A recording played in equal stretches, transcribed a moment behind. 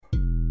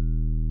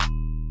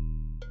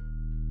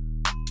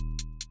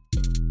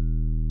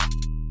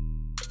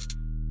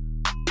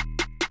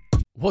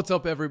What's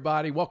up,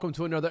 everybody? Welcome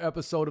to another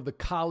episode of the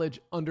College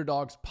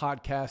Underdogs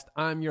Podcast.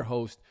 I'm your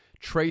host,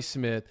 Trey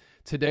Smith.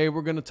 Today,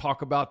 we're going to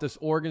talk about this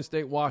Oregon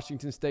State,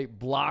 Washington State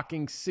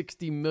blocking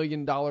 $60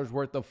 million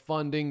worth of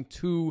funding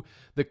to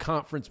the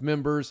conference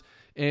members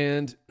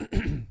and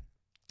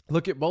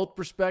look at both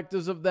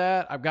perspectives of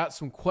that. I've got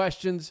some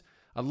questions.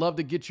 I'd love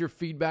to get your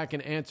feedback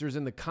and answers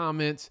in the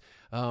comments.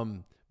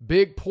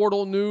 Big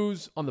portal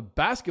news on the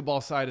basketball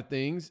side of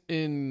things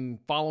in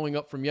following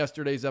up from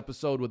yesterday's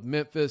episode with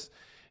Memphis.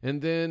 And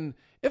then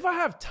if I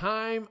have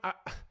time,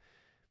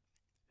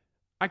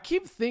 I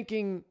keep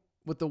thinking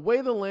with the way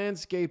the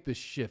landscape is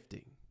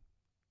shifting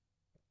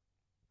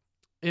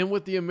and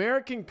with the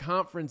American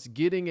Conference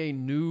getting a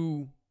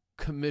new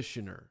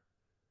commissioner,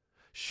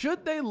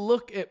 should they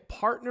look at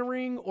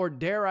partnering or,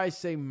 dare I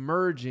say,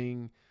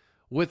 merging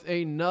with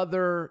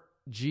another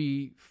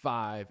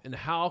G5? And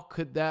how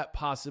could that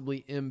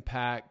possibly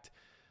impact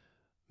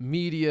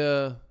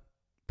media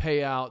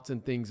payouts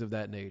and things of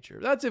that nature?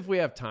 That's if we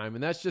have time.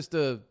 And that's just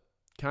a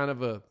kind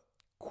of a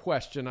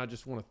question I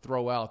just want to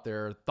throw out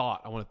there, a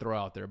thought I want to throw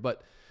out there.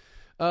 But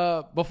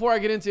before I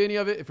get into any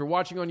of it, if you're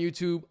watching on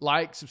YouTube,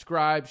 like,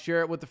 subscribe,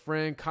 share it with a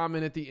friend,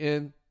 comment at the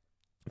end.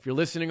 If you're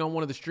listening on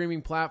one of the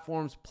streaming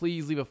platforms,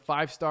 please leave a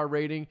 5-star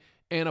rating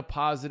and a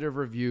positive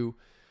review.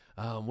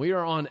 We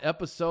are on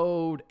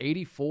episode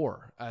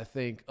 84, I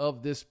think,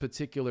 of this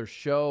particular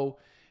show.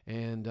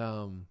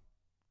 And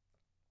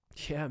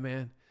yeah,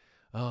 man.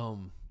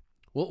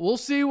 We'll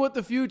see what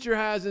the future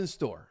has in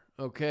store,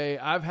 okay?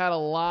 I've had a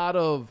lot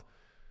of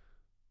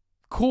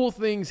cool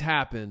things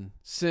happen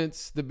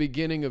since the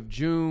beginning of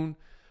June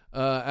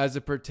as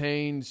it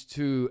pertains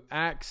to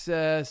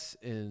access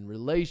and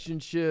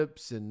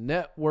relationships and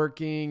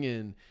networking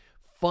and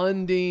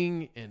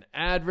funding and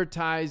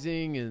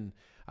advertising and,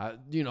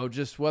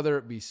 just whether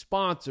it be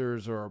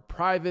sponsors or a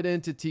private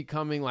entity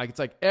coming. It's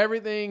like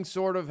everything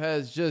sort of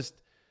has just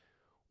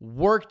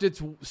worked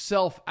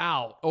itself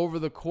out over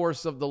the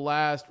course of the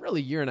last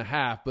really year and a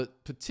half,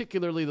 but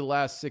particularly the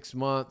last 6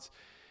 months.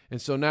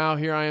 And so now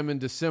here I am in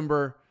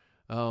December.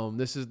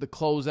 This is the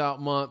closeout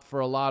month for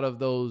a lot of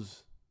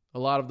those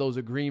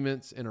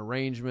agreements and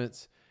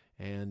arrangements.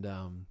 And,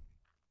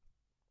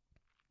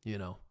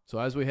 so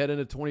as we head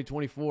into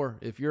 2024,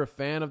 if you're a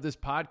fan of this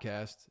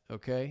podcast,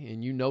 okay,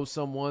 and you know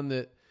someone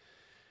that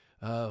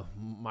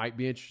might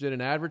be interested in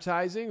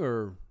advertising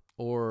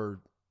or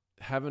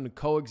having a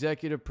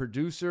co-executive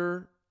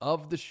producer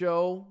of the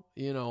show,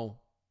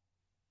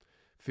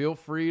 feel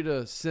free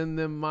to send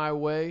them my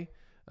way.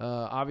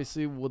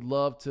 Obviously would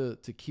love to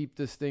keep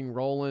this thing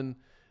rolling.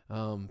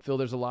 Feel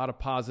there's a lot of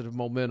positive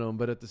momentum,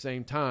 but at the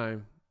same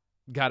time,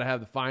 got to have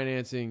the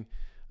financing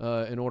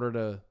in order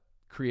to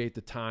create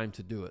the time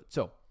to do it.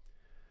 So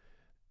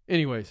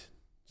anyways,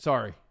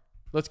 sorry.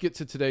 Let's get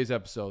to today's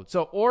episode.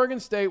 So Oregon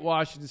State,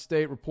 Washington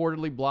State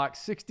reportedly blocked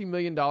 $60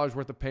 million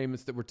worth of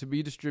payments that were to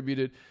be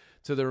distributed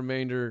to the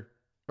remainder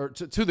or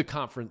to the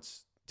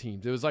conference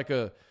teams. It was like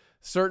a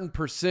certain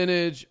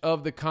percentage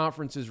of the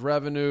conference's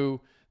revenue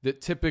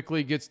that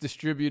typically gets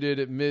distributed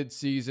at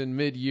mid-season,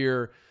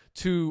 mid-year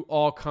to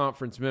all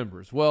conference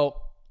members.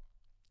 Well,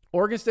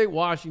 Oregon State,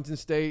 Washington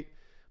State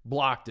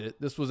blocked it.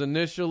 This was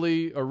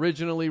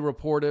originally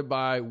reported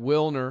by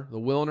Wilner, the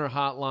Wilner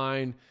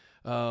hotline,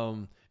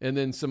 and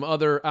then some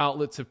other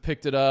outlets have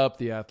picked it up,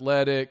 The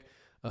Athletic,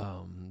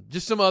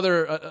 just some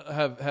other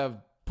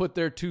have put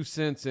their 2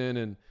 cents in.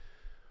 And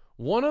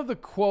one of the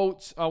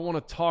quotes I want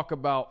to talk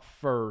about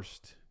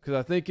first, because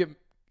I think it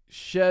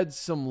sheds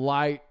some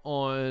light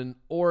on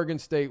Oregon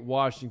State,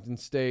 Washington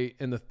State,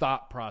 and the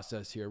thought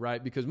process here,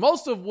 right? Because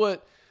most of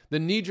what the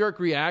knee-jerk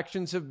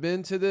reactions have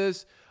been to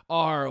this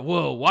are,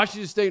 whoa,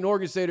 Washington State and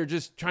Oregon State are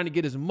just trying to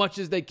get as much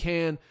as they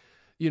can,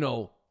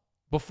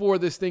 before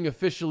this thing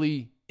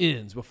officially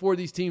ends, before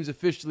these teams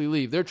officially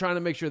leave. They're trying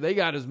to make sure they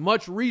got as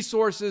much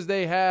resources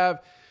they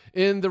have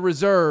in the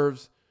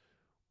reserves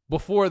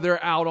before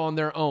they're out on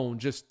their own,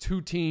 just 2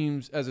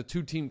 teams as a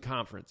 2-team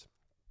conference.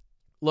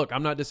 Look,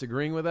 I'm not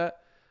disagreeing with that.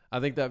 I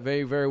think that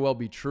may very well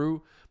be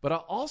true. But I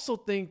also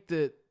think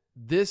that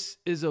this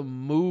is a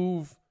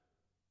move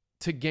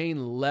to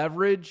gain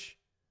leverage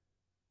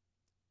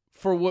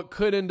for what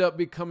could end up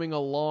becoming a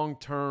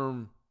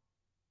long-term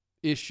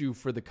issue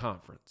for the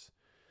conference.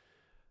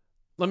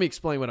 Let me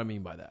explain what I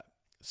mean by that.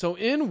 So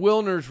in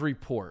Wilner's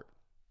report,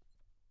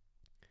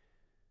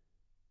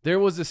 there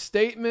was a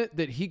statement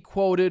that he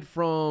quoted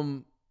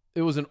from,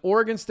 it was an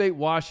Oregon State,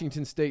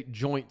 Washington State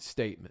joint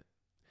statement.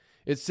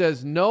 It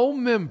says, no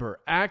member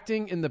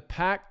acting in the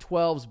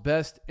Pac-12's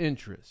best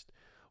interest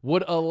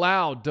would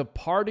allow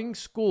departing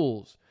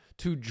schools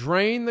to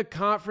drain the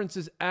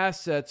conference's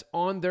assets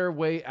on their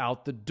way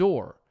out the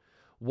door,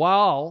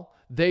 while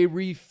they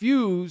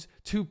refuse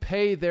to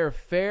pay their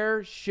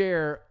fair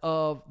share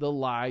of the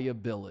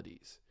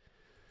liabilities.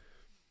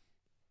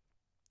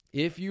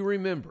 If you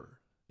remember,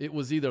 it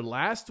was either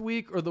last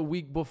week or the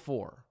week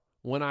before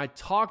when I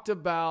talked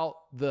about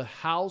the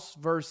House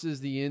versus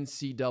the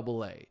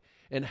NCAA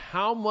and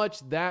how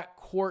much that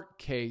court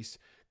case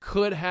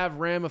could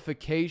have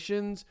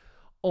ramifications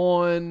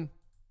on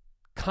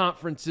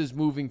conferences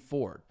moving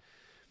forward.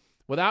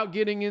 Without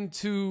getting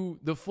into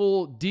the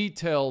full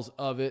details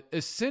of it,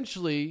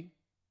 essentially,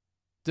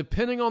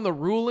 depending on the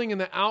ruling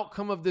and the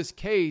outcome of this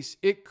case,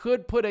 it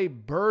could put a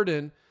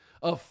burden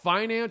of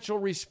financial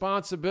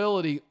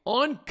responsibility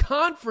on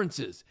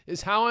conferences,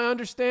 is how I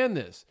understand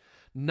this.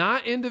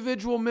 Not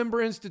individual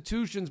member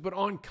institutions, but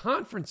on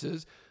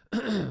conferences,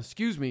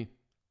 excuse me,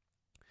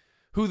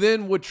 who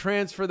then would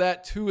transfer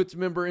that to its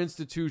member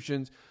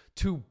institutions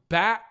to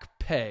back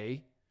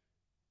pay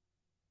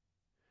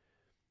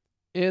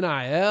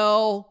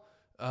NIL,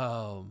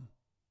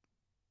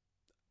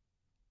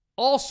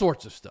 all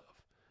sorts of stuff.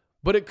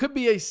 But it could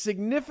be a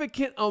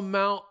significant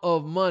amount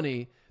of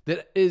money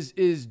that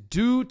is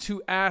due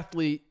to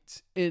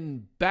athletes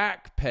in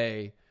back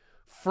pay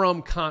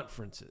from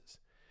conferences.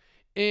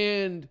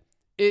 And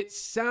it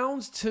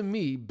sounds to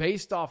me,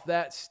 based off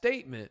that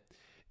statement,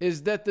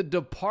 is that the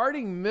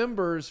departing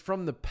members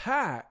from the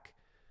PAC,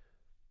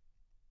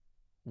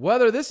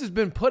 whether this has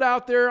been put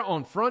out there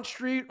on Front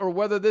Street or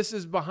whether this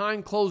is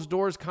behind closed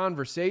doors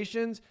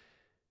conversations,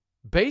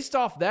 based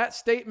off that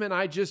statement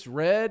I just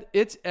read,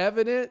 it's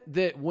evident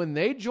that when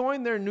they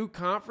join their new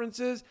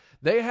conferences,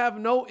 they have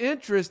no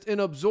interest in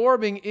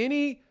absorbing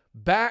any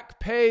back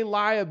pay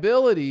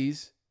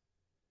liabilities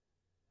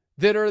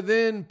that are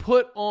then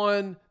put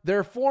on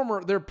their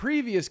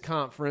previous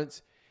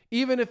conference,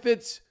 even if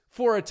it's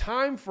for a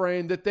time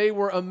frame that they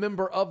were a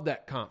member of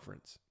that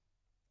conference.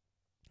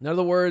 In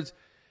other words,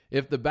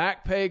 if the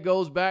back pay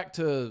goes back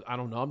to, I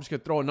don't know, I'm just going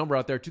to throw a number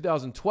out there,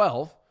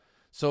 2012,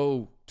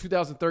 so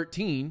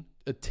 2013,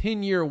 a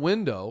 10-year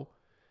window,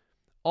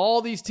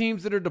 all these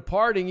teams that are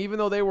departing, even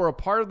though they were a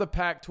part of the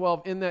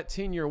Pac-12 in that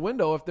 10-year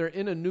window, if they're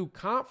in a new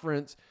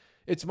conference,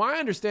 it's my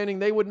understanding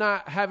they would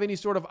not have any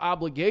sort of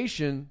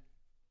obligation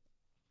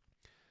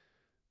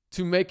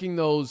to making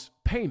those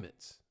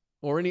payments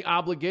or any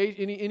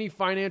obligation, any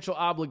financial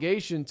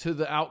obligation to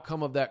the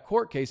outcome of that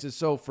court case.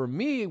 So for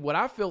me, what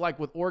I feel like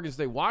with Oregon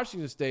State,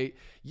 Washington State,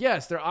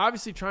 yes, they're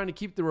obviously trying to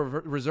keep the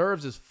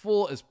reserves as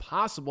full as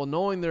possible,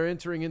 knowing they're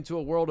entering into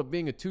a world of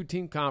being a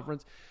two-team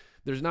conference.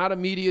 There's not a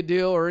media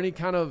deal or any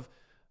kind of,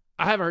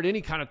 I haven't heard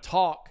any kind of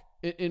talk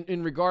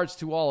in regards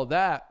to all of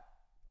that.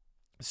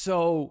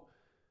 So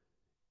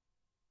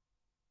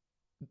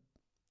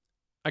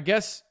I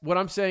guess what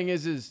I'm saying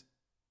is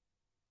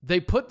they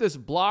put this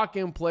block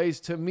in place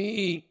to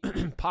me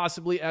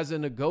possibly as a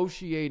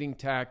negotiating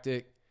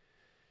tactic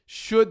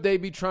should they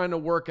be trying to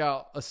work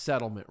out a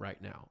settlement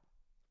right now.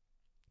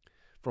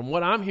 From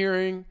what I'm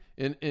hearing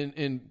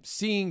and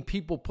seeing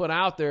people put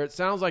out there, it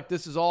sounds like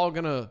this is all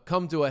going to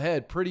come to a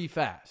head pretty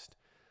fast,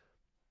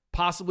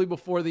 possibly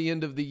before the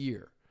end of the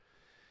year.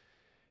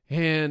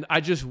 And I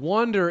just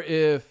wonder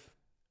if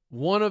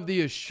one of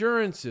the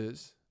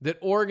assurances that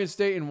Oregon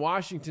State and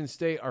Washington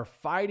State are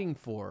fighting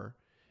for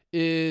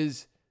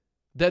is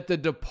that the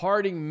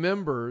departing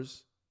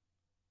members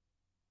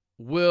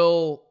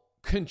will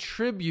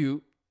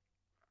contribute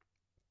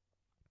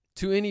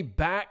to any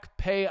back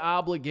pay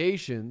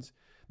obligations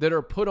that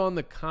are put on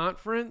the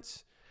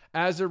conference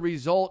as a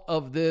result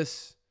of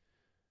this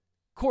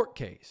court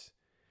case.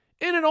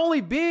 And it only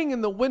being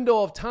in the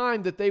window of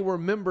time that they were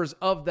members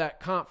of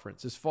that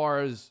conference, as far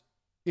as,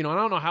 I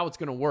don't know how it's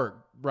going to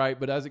work, right?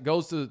 But as it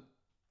goes to,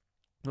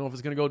 I don't know if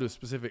it's going to go to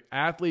specific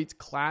athletes,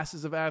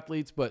 classes of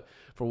athletes, but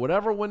for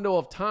whatever window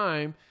of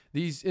time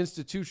these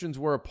institutions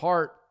were a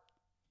part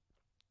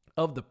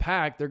of the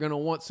PAC, they're going to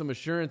want some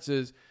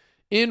assurances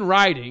in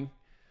writing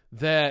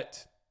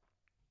that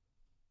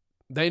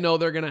they know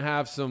they're going to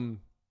have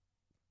some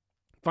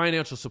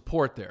financial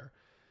support there.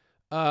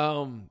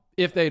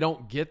 If they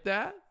don't get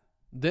that,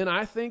 then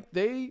I think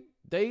they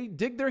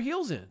dig their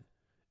heels in.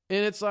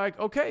 And it's like,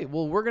 okay,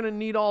 well, we're going to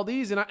need all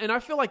these. And I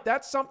feel like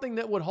that's something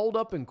that would hold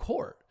up in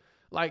court.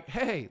 Like,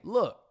 hey,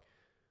 look,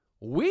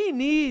 we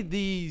need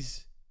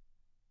these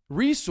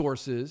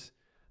resources,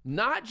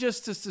 not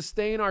just to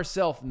sustain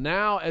ourselves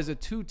now as a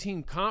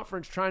two-team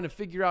conference trying to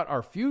figure out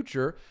our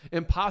future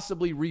and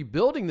possibly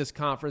rebuilding this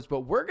conference,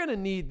 but we're going to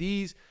need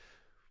these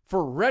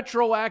for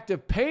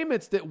retroactive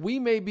payments that we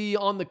may be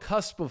on the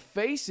cusp of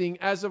facing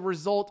as a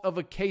result of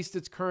a case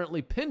that's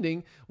currently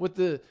pending with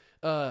the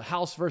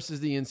House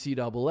versus the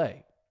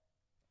NCAA.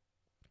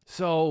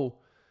 So,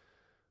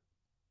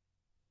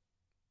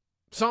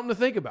 something to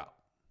think about.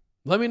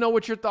 Let me know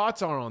what your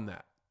thoughts are on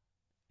that.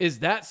 Is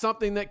that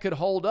something that could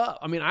hold up?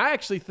 I mean, I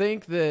actually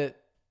think that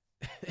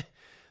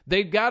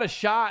they've got a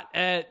shot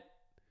at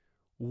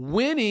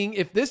winning.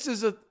 If this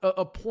is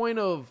a point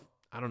of,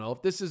 I don't know,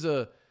 if this is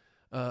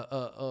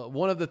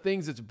one of the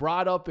things that's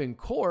brought up in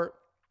court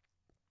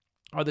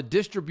are the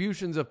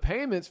distributions of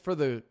payments for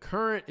the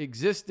current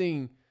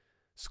existing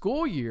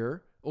school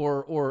year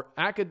or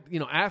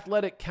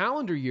athletic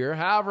calendar year,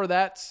 however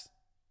that's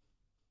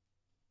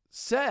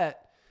set.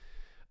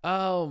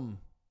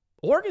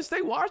 Oregon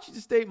State,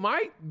 Washington State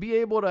might be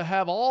able to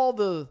have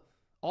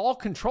all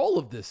control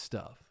of this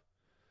stuff.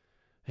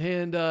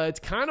 And it's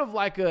kind of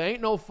like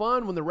ain't no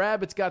fun when the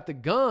rabbit's got the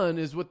gun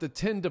is what the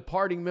 10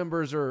 departing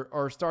members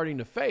are starting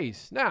to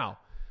face. Now,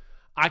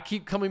 I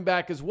keep coming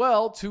back as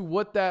well to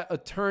what that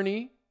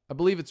attorney, I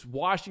believe it's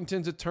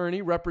Washington's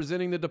attorney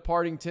representing the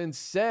departing 10,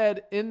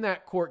 said in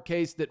that court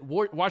case that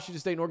Washington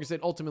State and Oregon State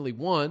ultimately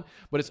won,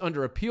 but it's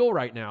under appeal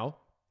right now,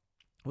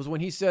 was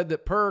when he said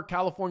that per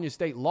California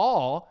state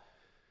law,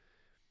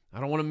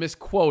 I don't want to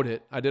misquote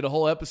it. I did a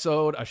whole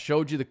episode. I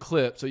showed you the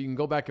clip, so you can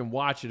go back and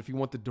watch it if you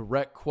want the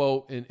direct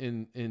quote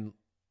in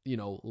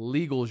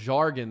legal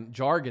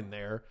jargon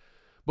there.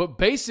 But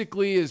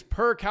basically is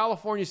per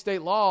California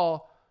state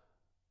law,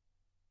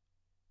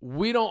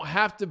 we don't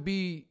have to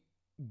be,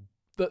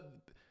 the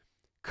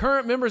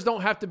current members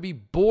don't have to be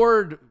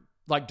board,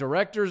 like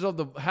directors of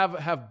the,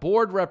 have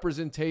board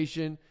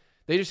representation.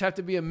 They just have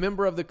to be a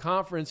member of the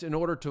conference in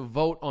order to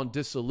vote on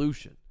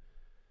dissolution.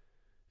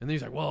 And then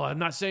he's like, well, I'm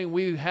not saying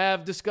we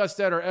have discussed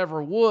that or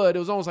ever would. It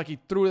was almost like he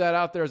threw that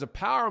out there as a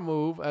power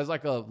move, as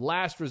like a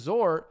last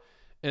resort.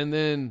 And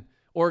then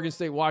Oregon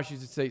State,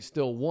 Washington State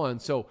still won.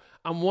 So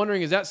I'm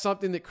wondering, is that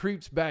something that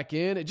creeps back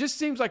in? It just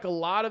seems like a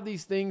lot of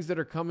these things that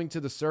are coming to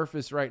the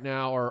surface right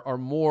now are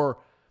more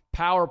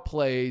power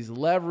plays,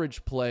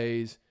 leverage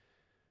plays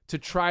to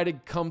try to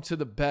come to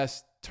the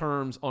best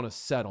terms on a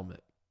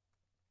settlement.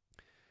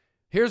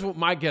 Here's what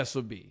my guess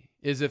would be,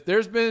 is if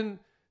there's been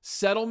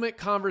settlement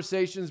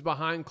conversations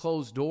behind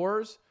closed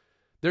doors,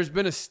 there's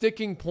been a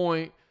sticking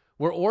point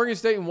where Oregon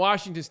State and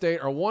Washington State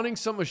are wanting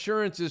some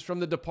assurances from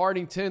the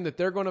departing 10 that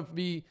they're going to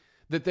be,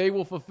 that they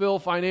will fulfill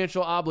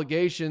financial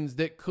obligations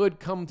that could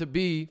come to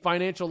be,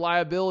 financial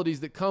liabilities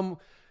that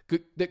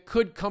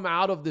could come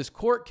out of this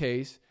court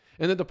case.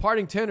 And the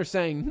departing 10 are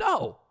saying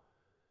no.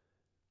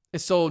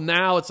 And so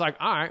now it's like,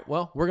 all right,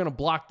 well, we're going to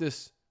block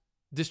this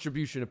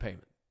distribution of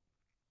payment.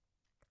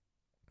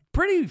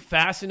 Pretty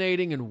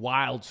fascinating and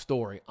wild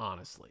story,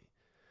 honestly.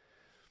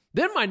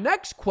 Then my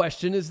next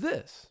question is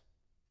this.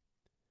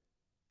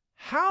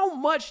 How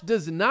much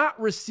does not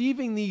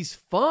receiving these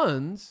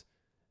funds,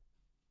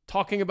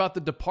 talking about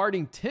the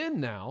departing 10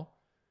 now,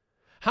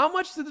 how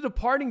much did the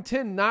departing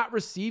 10 not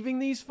receiving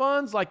these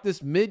funds, like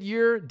this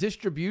mid-year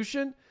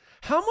distribution,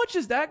 how much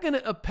is that going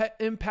to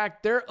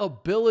impact their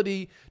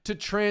ability to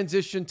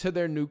transition to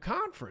their new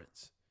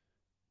conference?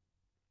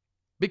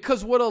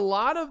 Because what a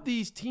lot of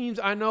these teams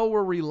I know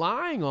were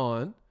relying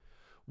on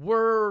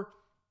were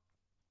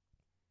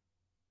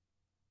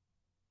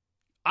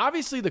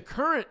obviously the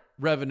current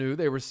revenue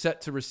they were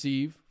set to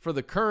receive for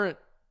the current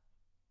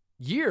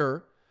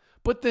year,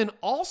 but then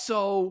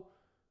also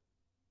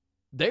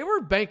they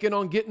were banking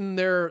on getting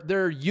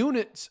their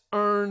units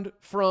earned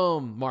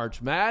from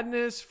March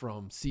Madness,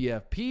 from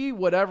CFP,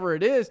 whatever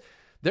it is.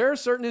 There are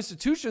certain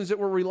institutions that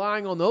were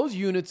relying on those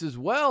units as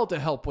well to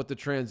help with the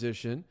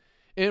transition.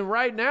 And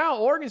right now,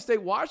 Oregon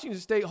State, Washington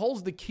State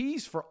holds the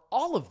keys for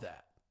all of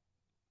that.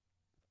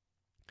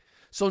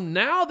 So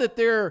now that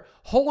they're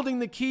holding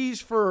the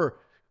keys for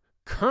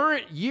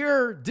current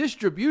year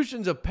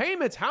distributions of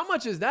payments, how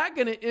much is that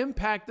going to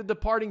impact the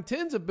departing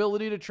 10's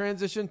ability to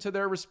transition to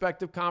their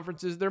respective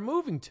conferences they're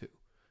moving to?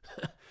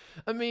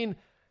 I mean,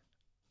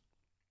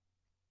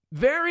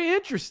 very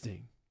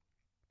interesting.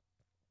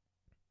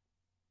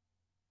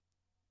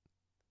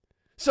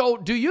 So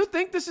do you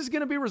think this is going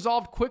to be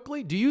resolved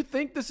quickly? Do you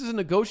think this is a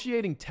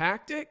negotiating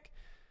tactic?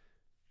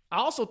 I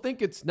also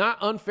think it's not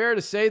unfair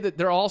to say that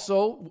they're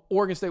also,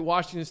 Oregon State,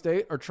 Washington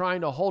State, are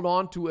trying to hold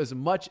on to as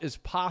much as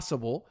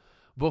possible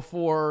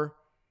before,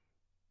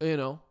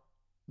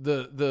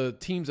 the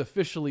teams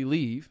officially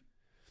leave,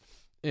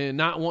 and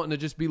not wanting to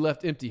just be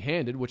left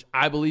empty-handed, which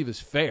I believe is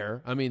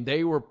fair. I mean,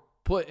 they were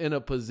put in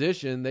a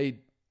position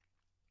they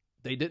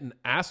didn't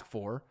ask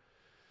for.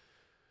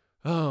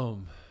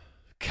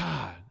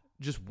 God,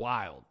 just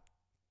wild.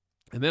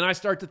 And then I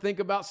start to think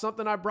about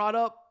something I brought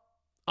up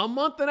a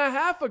month and a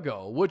half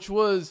ago, which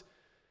was,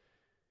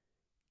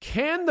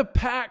 can the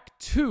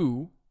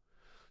Pac-12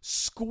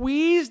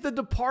 squeeze the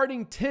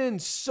departing 10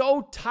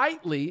 so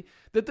tightly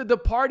that the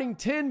departing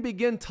 10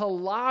 begin to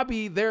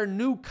lobby their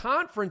new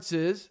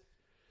conferences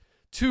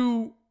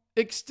to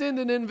extend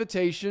an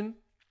invitation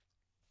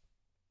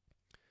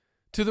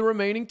to the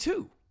remaining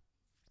two?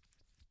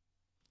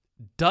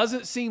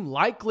 Doesn't seem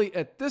likely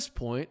at this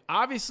point.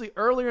 Obviously,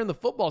 earlier in the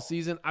football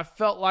season, I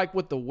felt like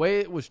with the way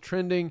it was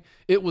trending,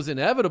 it was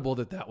inevitable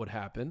that would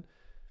happen.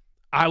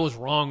 I was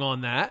wrong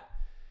on that.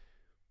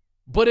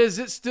 But is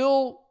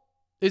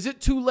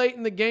it too late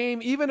in the game,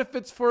 even if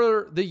it's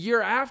for the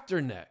year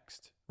after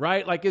next,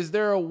 right? Like, is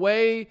there a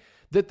way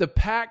that the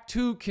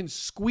Pac-12 can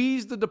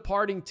squeeze the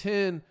departing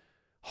 10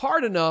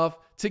 hard enough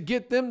to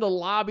get them to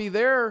lobby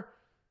their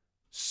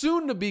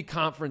soon-to-be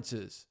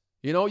conferences?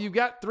 You've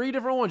got three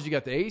different ones. You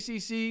got the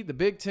ACC, the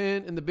Big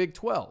Ten, and the Big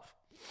 12.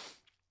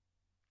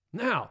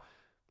 Now,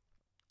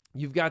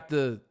 you've got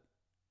the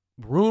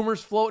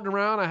rumors floating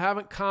around I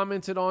haven't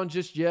commented on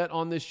just yet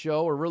on this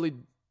show or really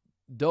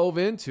dove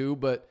into,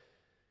 but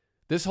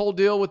this whole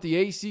deal with the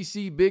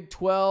ACC, Big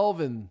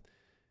 12, and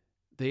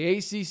the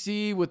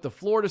ACC with the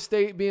Florida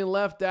State being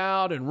left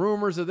out and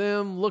rumors of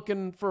them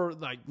looking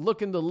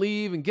to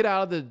leave and get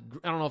out of the,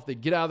 I don't know if they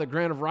get out of the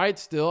grant of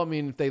rights still. I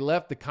mean, if they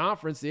left the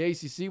conference, the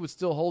ACC would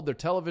still hold their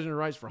television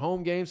rights for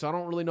home games. So I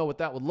don't really know what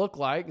that would look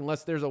like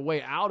unless there's a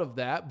way out of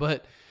that.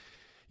 But,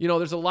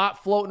 there's a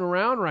lot floating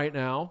around right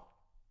now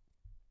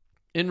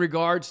in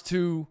regards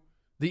to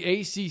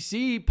the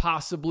ACC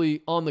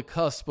possibly on the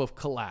cusp of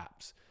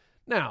collapse.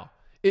 Now,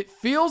 it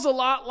feels a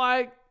lot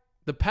like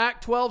the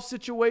Pac-12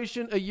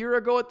 situation a year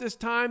ago at this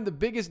time. The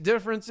biggest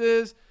difference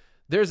is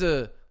there's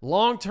a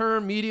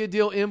long-term media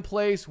deal in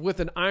place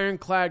with an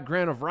ironclad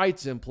grant of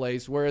rights in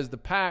place, whereas the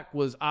Pac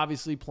was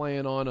obviously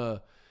playing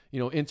on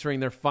entering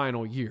their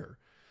final year.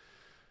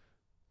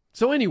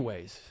 So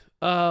anyways,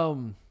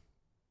 how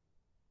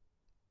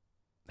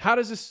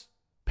does this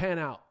pan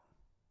out?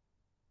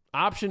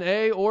 Option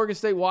A, Oregon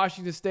State,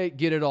 Washington State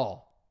get it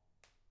all.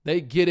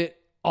 They get it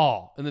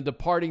all. And the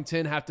departing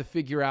 10 have to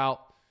figure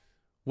out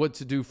what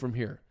to do from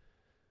here.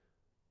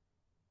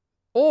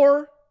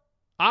 Or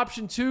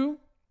option 2,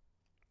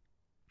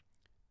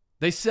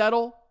 they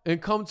settle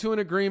and come to an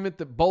agreement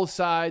that both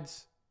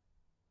sides,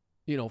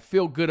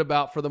 feel good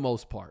about for the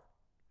most part.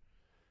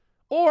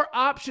 Or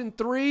option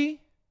 3,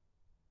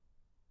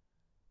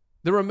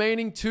 the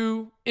remaining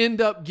 2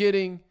 end up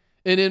getting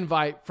an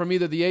invite from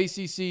either the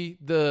ACC,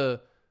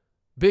 the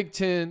Big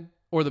 10,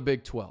 or the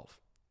Big 12.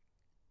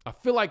 I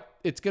feel like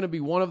it's going to be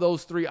one of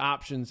those 3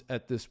 options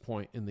at this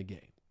point in the game.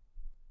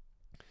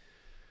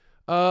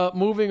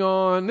 Moving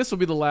on, this will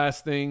be the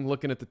last thing,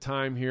 looking at the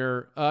time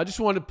here. I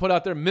just wanted to put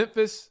out there,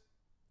 Memphis,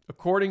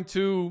 according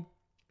to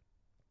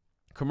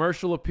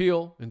Commercial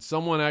Appeal, and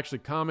someone actually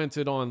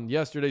commented on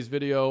yesterday's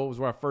video, was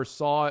where I first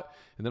saw it,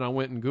 and then I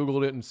went and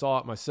Googled it and saw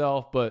it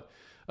myself, but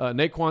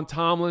Naquan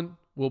Tomlin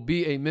will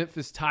be a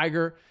Memphis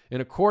Tiger,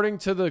 and according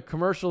to the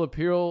Commercial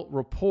Appeal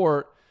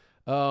report,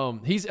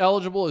 he's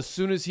eligible as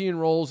soon as he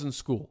enrolls in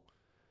school.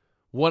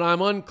 What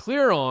I'm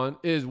unclear on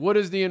is, what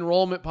is the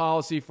enrollment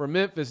policy for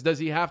Memphis? Does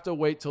he have to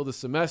wait till the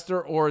semester,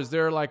 or is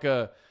there like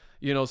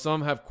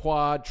some have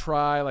quad,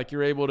 tri, like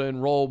you're able to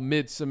enroll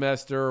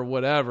mid-semester or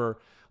whatever?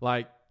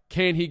 Like,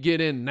 can he get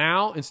in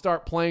now and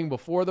start playing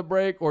before the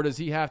break, or does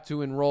he have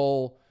to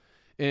enroll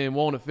and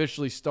won't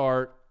officially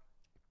start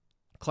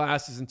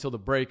classes until the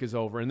break is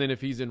over? And then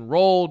if he's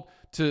enrolled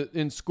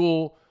in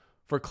school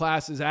for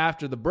classes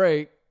after the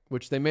break,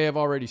 which they may have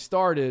already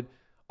started,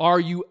 are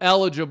you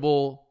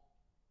eligible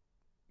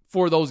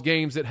for those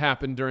games that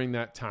happened during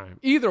that time?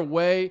 Either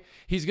way,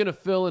 he's going to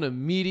fill an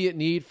immediate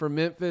need for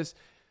Memphis.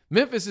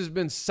 Memphis has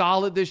been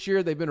solid this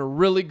year. They've been a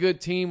really good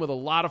team with a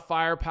lot of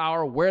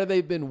firepower. Where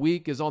they've been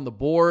weak is on the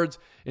boards,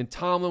 and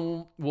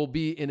Tomlin will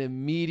be an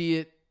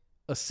immediate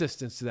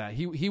assistance to that.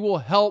 He will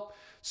help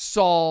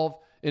solve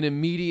an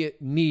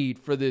immediate need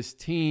for this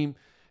team.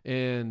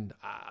 And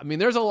I mean,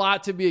 there's a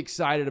lot to be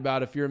excited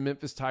about if you're a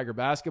Memphis Tiger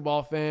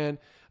basketball fan,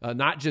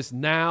 not just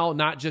now,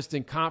 not just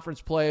in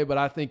conference play, but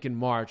I think in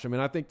March. I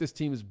mean, I think this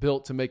team is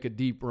built to make a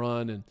deep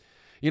run. And,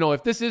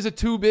 if this is a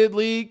 2-bid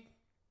league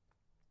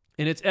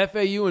and it's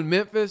FAU and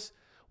Memphis,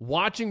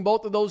 watching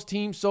both of those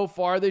teams so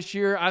far this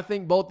year, I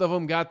think both of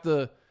them got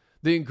the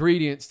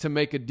ingredients to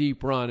make a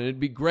deep run. And it'd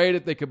be great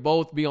if they could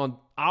both be on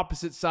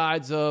opposite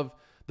sides of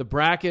the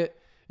bracket,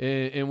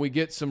 and we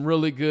get some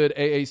really good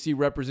AAC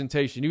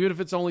representation, even if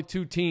it's only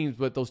 2 teams,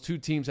 but those 2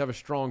 teams have a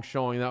strong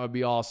showing. That would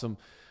be awesome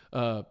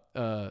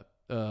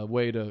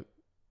way to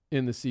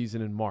end the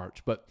season in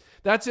March. But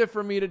that's it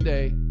for me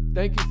today.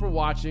 Thank you for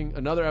watching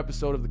another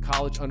episode of the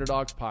College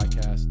Underdogs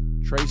Podcast.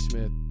 Trey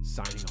Smith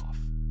signing off.